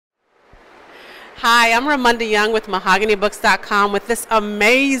Hi, I'm Ramonda Young with MahoganyBooks.com with this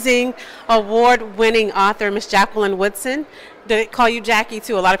amazing award-winning author, Miss Jacqueline Woodson. Do they call you Jackie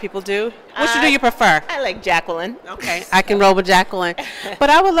too? A lot of people do. Which do you prefer? I like Jacqueline. Okay, I can roll with Jacqueline. But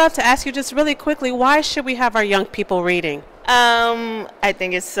I would love to ask you just really quickly, why should we have our young people reading? I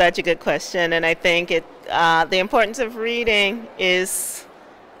think it's such a good question, and I think the importance of reading is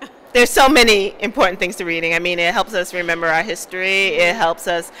there's so many important things to reading. I mean, it helps us remember our history. It helps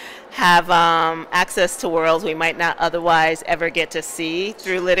us have access to worlds we might not otherwise ever get to see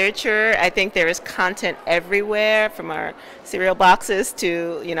through literature. I think there is content everywhere, from our cereal boxes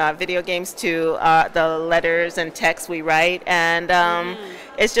to our video games to the letters and texts we write, and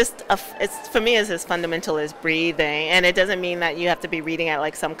it's just it's for me, it's as fundamental as breathing. And it doesn't mean that you have to be reading at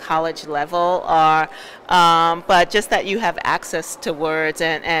like some college level, or but just that you have access to words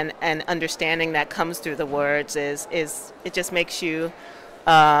and understanding that comes through the words is it just makes you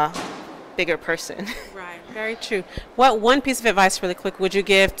bigger person. Right, very true. What one piece of advice really quick would you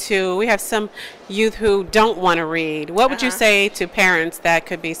give to, we have some youth who don't want to read. What would you say to parents that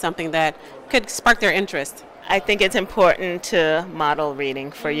could be something that could spark their interest? I think it's important to model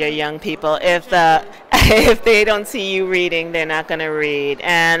reading for your young people. If they don't see you reading, they're not going to read.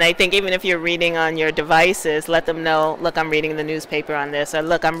 And I think even if you're reading on your devices, let them know, look, I'm reading the newspaper on this, or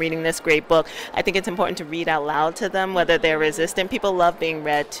look, I'm reading this great book. I think it's important to read out loud to them, whether they're resistant. People love being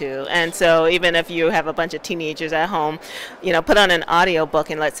read to. And so even if you have a bunch of teenagers at home, put on an audio book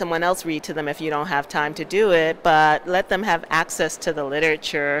and let someone else read to them if you don't have time to do it, but let them have access to the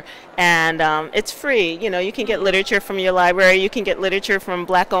literature. And it's free. You can get literature from your library, you can get literature from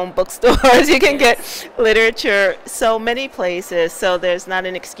black-owned bookstores, you can get literature so many places, so there's not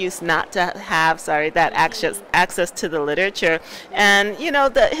an excuse not to have that access to the literature. And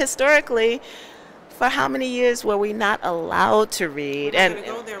historically, for how many years were we not allowed to read? And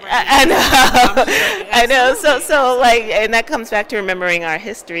I know. So and that comes back to remembering our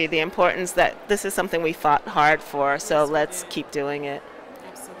history, the importance that this is something we fought hard for. So let's keep doing it.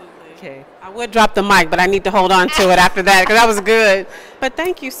 Okay. I would drop the mic, but I need to hold on to it after that because that was good. But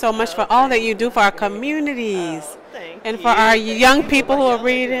thank you so much for all that you do for our communities and for our young people who are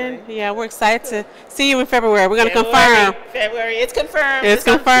reading. Yeah, we're excited to see you in February. We're going to confirm. February, it's confirmed. It's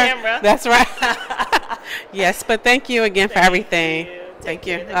confirmed. That's right. Yes, but thank you again for everything. Thank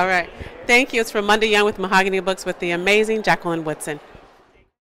you. All right. Thank you. It's Ramonda Young with Mahogany Books with the amazing Jacqueline Woodson.